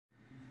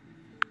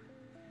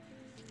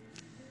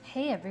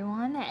Hey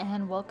everyone,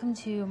 and welcome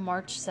to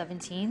March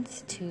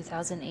 17th,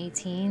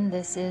 2018.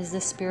 This is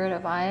the Spirit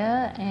of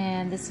Aya,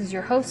 and this is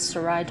your host,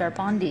 Sarai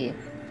Darbandi.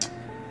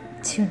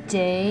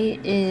 Today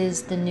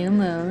is the new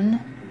moon,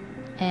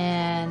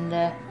 and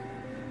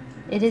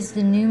it is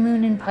the new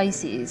moon in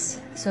Pisces.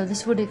 So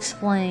this would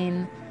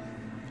explain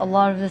a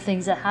lot of the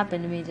things that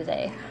happened to me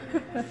today.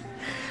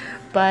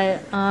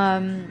 But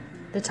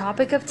the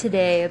topic of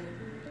today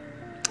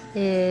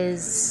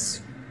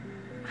is,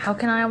 how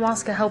can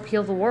ayahuasca help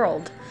heal the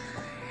world?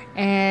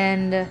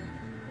 And,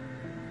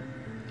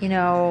 you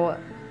know,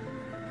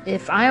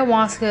 if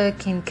ayahuasca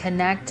can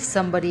connect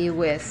somebody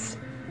with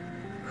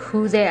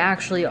who they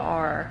actually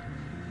are,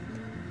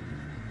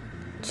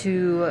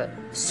 to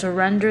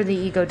surrender the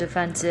ego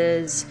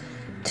defenses,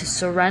 to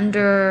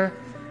surrender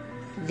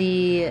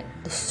the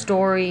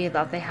story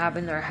that they have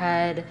in their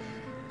head,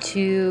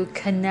 to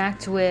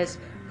connect with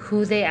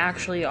who they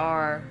actually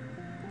are,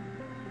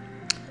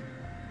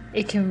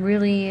 it can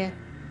really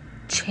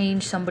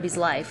change somebody's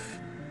life.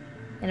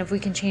 And if we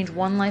can change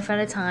one life at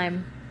a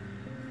time,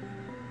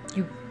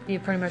 you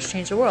pretty much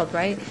change the world,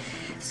 right?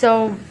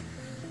 So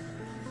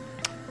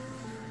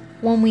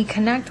when we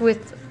connect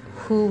with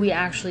who we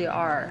actually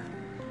are,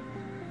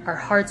 our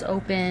hearts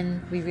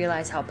open, we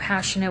realize how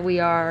passionate we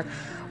are,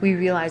 we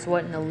realize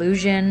what an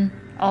illusion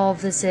all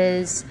of this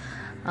is.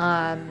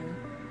 And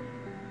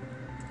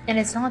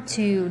it's not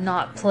to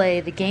not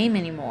play the game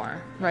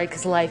anymore, right?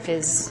 Because life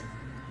is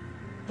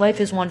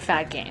one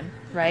fat game,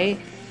 right?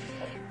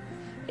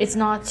 It's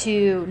not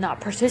to not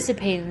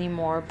participate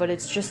anymore, but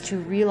it's just to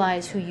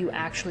realize who you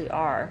actually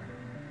are.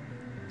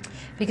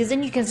 Because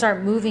then you can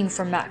start moving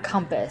from that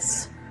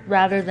compass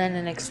rather than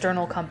an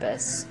external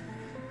compass.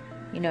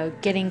 You know,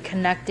 getting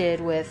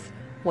connected with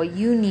what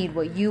you need,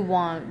 what you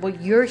want,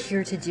 what you're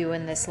here to do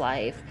in this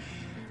life.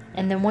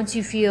 And then once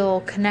you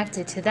feel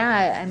connected to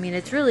that, I mean,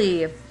 it's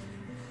really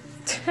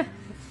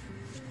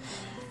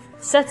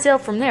set sail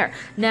from there.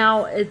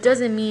 Now, it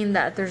doesn't mean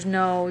that there's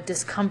no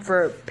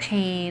discomfort,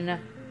 pain,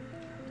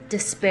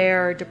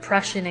 despair,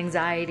 depression,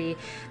 anxiety.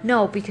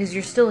 No, because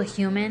you're still a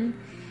human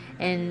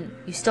and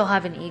you still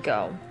have an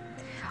ego.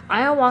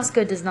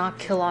 Ayahuasca does not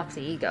kill off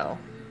the ego.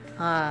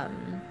 No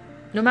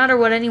matter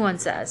what anyone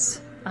says.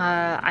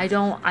 I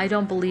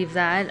don't believe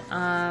that.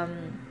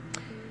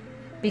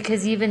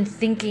 Because even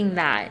thinking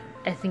that,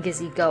 I think, is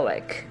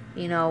egoic.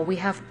 You know, we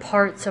have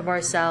parts of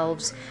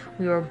ourselves.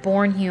 We were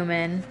born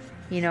human,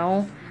 you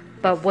know,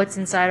 but what's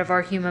inside of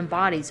our human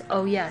bodies?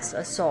 Oh yes,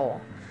 a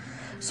soul.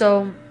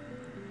 So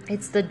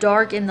it's the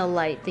dark and the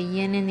light, the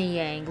yin and the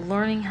yang,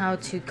 learning how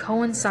to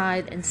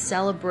coincide and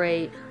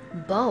celebrate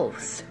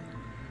both,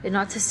 and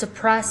not to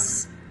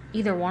suppress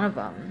either one of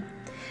them.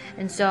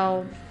 And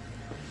so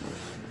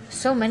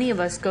many of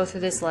us go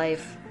through this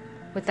life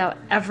without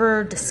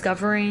ever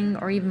discovering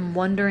or even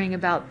wondering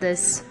about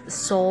this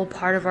soul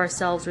part of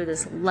ourselves, or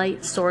this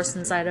light source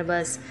inside of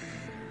us.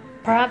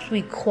 Perhaps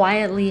we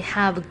quietly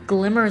have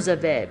glimmers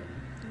of it,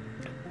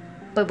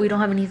 but we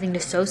don't have anything to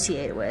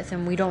associate it with,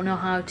 and we don't know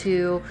how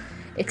to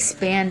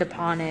expand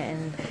upon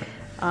it.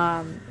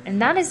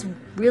 And that is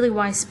really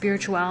why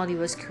spirituality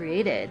was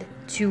created,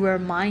 to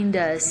remind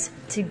us,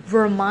 to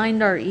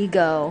remind our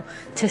ego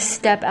to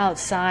step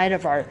outside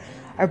of our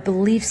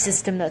belief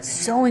system that's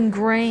so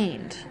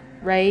ingrained,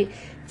 right?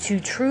 To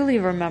truly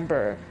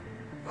remember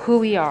who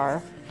we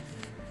are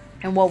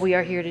and what we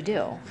are here to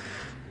do.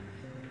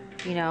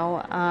 You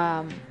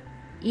know,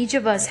 each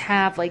of us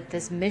have like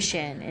this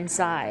mission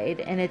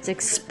inside, and it's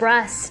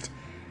expressed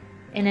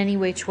in any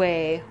which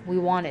way we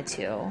want it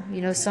to.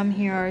 You know, some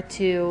here are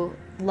to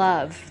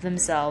love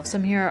themselves.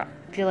 Some here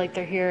feel like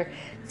they're here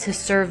to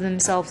serve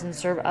themselves and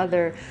serve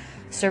others.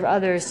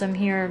 Some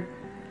here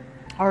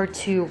are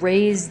to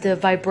raise the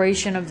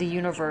vibration of the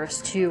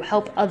universe, to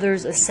help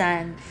others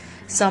ascend.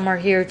 Some are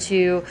here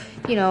to,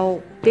 you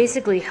know,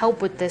 basically help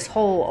with this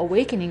whole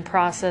awakening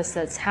process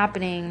that's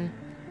happening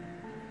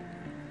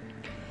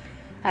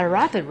at a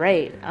rapid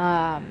rate.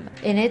 And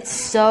it's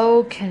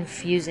so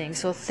confusing.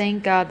 So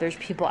thank God there's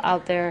people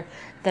out there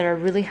that are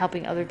really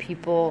helping other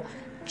people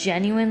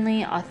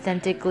genuinely,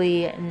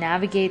 authentically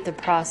navigate the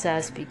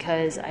process,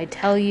 because I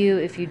tell you,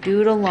 if you do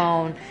it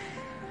alone,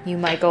 you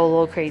might go a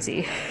little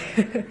crazy.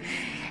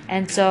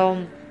 And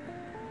so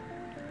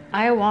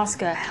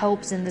ayahuasca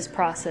helps in this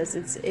process.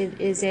 It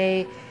is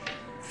a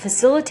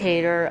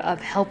facilitator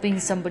of helping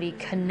somebody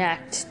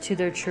connect to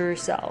their true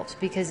selves,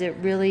 because it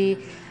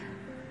really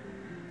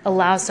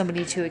allows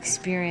somebody to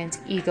experience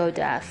ego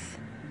death,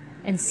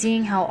 and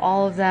seeing how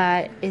all of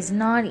that is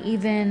not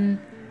even,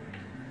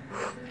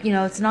 you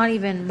know, it's not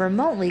even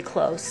remotely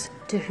close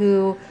to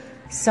who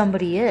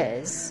somebody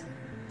is.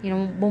 You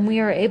know, when we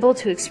are able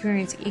to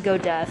experience ego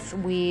death,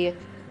 we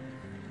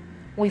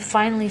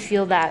finally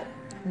feel that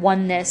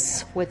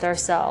oneness with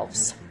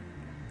ourselves.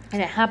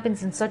 And it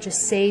happens in such a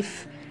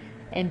safe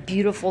and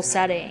beautiful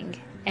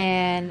setting.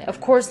 And of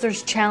course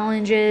there's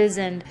challenges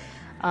and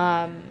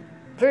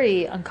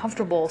very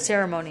uncomfortable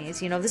ceremonies.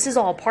 You know, this is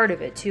all part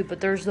of it too, but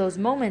there's those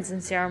moments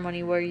in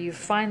ceremony where you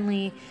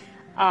finally,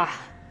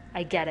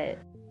 I get it.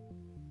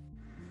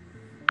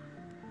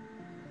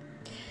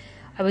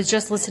 I was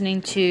just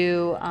listening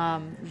to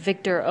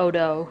Victor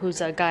Odo, who's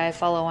a guy I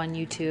follow on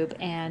YouTube,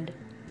 and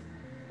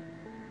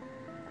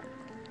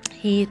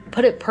he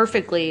put it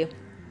perfectly,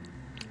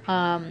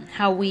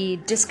 how we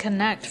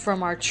disconnect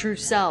from our true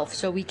self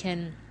so we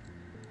can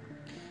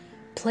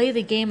play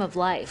the game of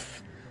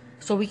life,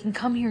 so we can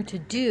come here to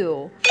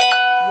do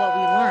what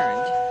we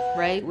learned,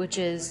 right? Which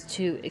is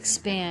to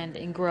expand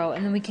and grow,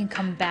 and then we can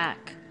come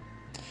back.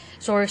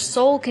 So our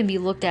soul can be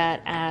looked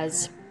at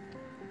as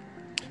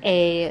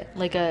a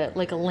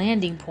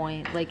landing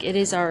point. Like, it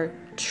is our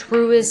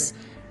truest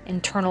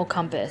internal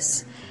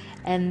compass.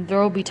 And there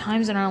will be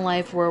times in our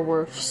life where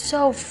we're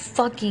so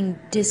fucking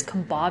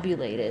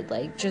discombobulated,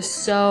 like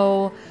just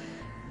so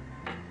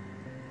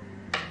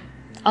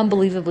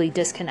unbelievably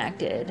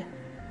disconnected.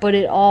 But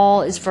it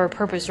all is for a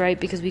purpose, right?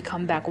 Because we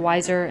come back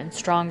wiser and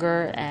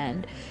stronger,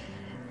 and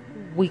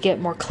we get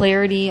more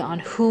clarity on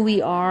who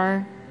we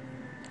are,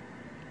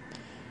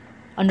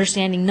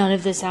 understanding none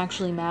of this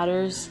actually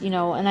matters,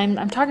 and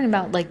I'm talking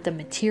about like the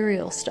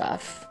material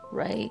stuff,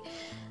 right?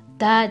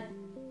 That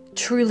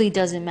truly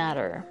doesn't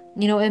matter.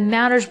 It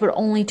matters, but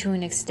only to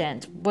an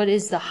extent. What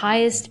is the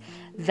highest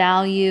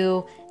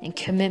value and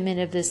commitment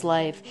of this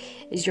life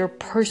is your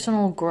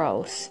personal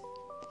growth.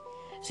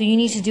 So you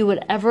need to do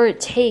whatever it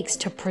takes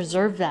to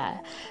preserve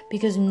that,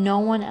 because no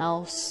one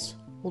else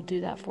will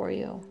do that for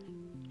you.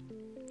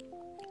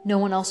 No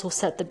one else will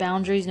set the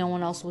boundaries. No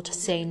one else will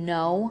just say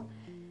no.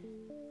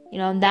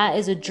 And that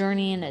is a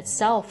journey in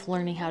itself,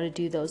 learning how to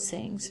do those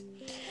things.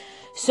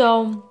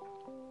 So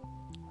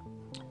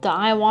the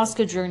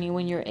ayahuasca journey,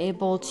 when you're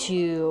able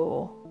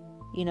to,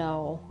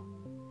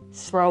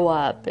 throw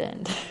up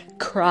and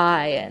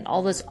cry and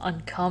all this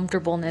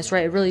uncomfortableness,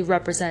 right? It really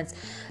represents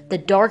the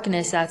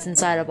darkness that's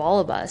inside of all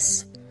of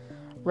us,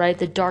 right?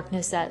 The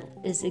darkness that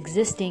is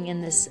existing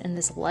in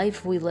this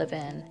life we live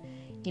in,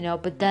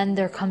 but then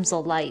there comes a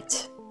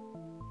light,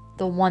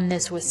 the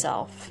oneness with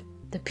self,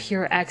 the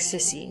pure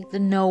ecstasy, the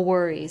no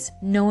worries,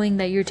 knowing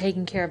that you're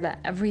taken care of, that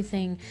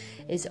everything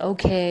is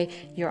okay,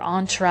 you're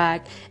on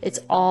track, it's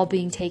all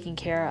being taken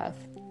care of.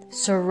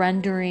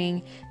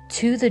 Surrendering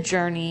to the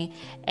journey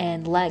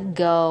and let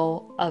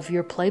go of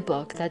your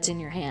playbook that's in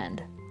your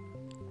hand.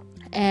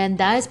 And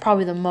that is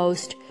probably the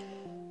most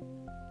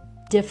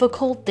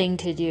difficult thing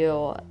to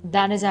do.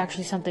 That is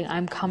actually something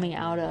I'm coming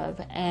out of.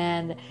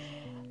 And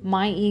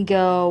my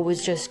ego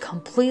was just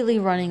completely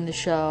running the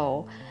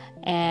show.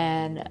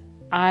 And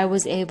I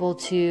was able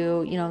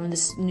to, in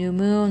this new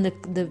moon,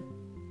 the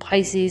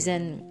Pisces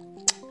and,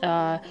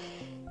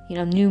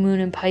 new moon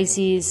in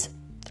Pisces,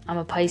 I'm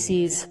a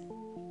Pisces,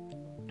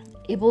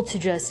 able to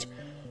just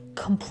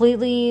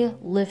completely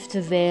lift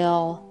the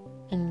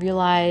veil and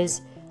realize,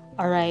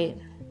 all right,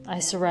 I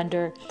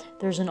surrender.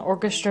 There's an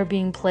orchestra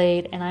being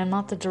played and I'm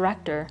not the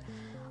director.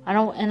 I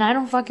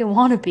don't fucking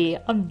want to be.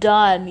 I'm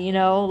done,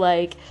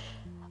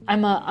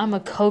 I'm a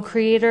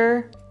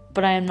co-creator,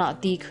 but I am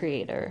not the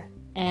creator.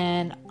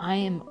 And I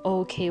am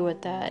okay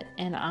with that.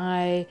 And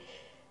I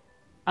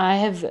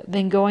have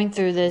been going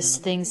through this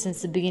thing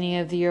since the beginning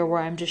of the year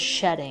where I'm just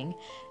shedding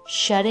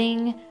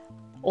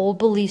old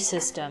belief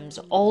systems,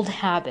 old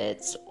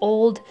habits,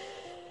 old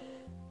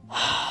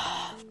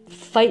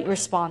fight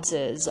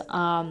responses,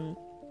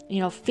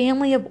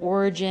 family of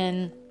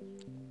origin,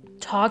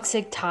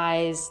 toxic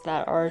ties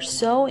that are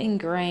so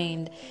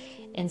ingrained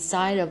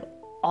inside of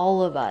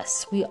all of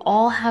us. We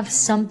all have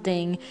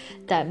something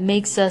that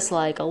makes us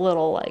like a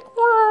little like,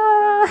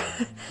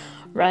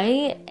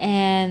 right?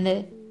 And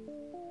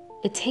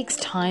it takes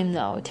time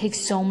though. It takes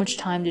so much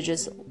time to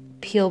just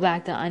peel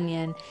back the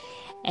onion.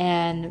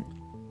 And,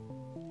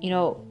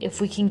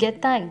 if we can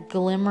get that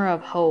glimmer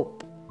of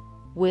hope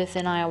with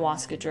an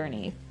ayahuasca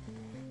journey,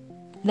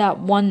 that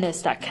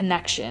oneness, that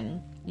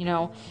connection,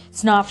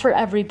 it's not for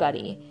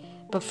everybody,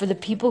 but for the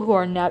people who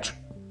are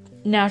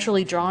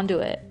naturally drawn to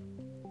it,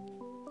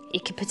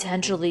 it could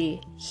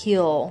potentially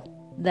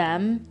heal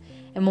them.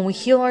 And when we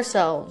heal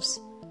ourselves,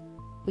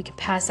 we can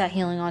pass that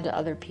healing on to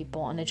other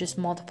people, and it just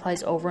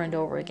multiplies over and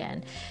over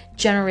again.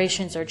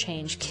 Generations are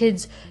changed.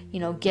 Kids,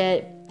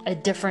 get a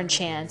different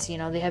chance.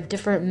 They have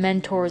different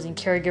mentors and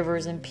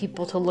caregivers and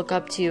people to look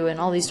up to and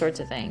all these sorts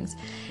of things.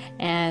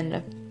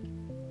 And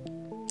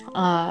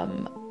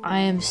I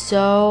am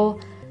so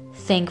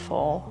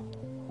thankful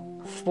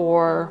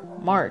for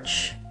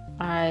March.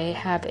 I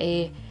have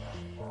a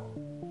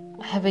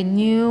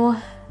new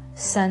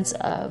sense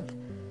of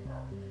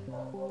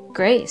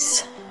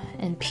grace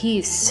and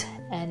peace,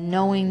 and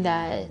knowing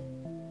that,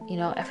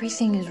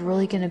 everything is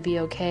really going to be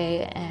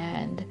okay,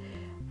 and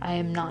I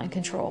am not in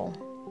control,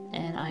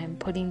 and I am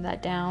putting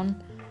that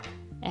down,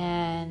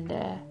 and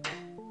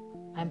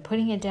I'm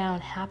putting it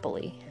down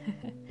happily.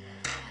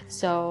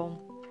 So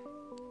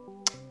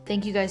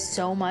thank you guys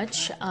so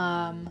much.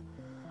 I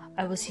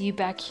will see you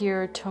back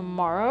here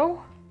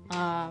tomorrow,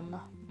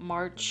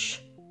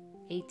 March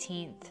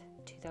 18th,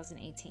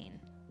 2018.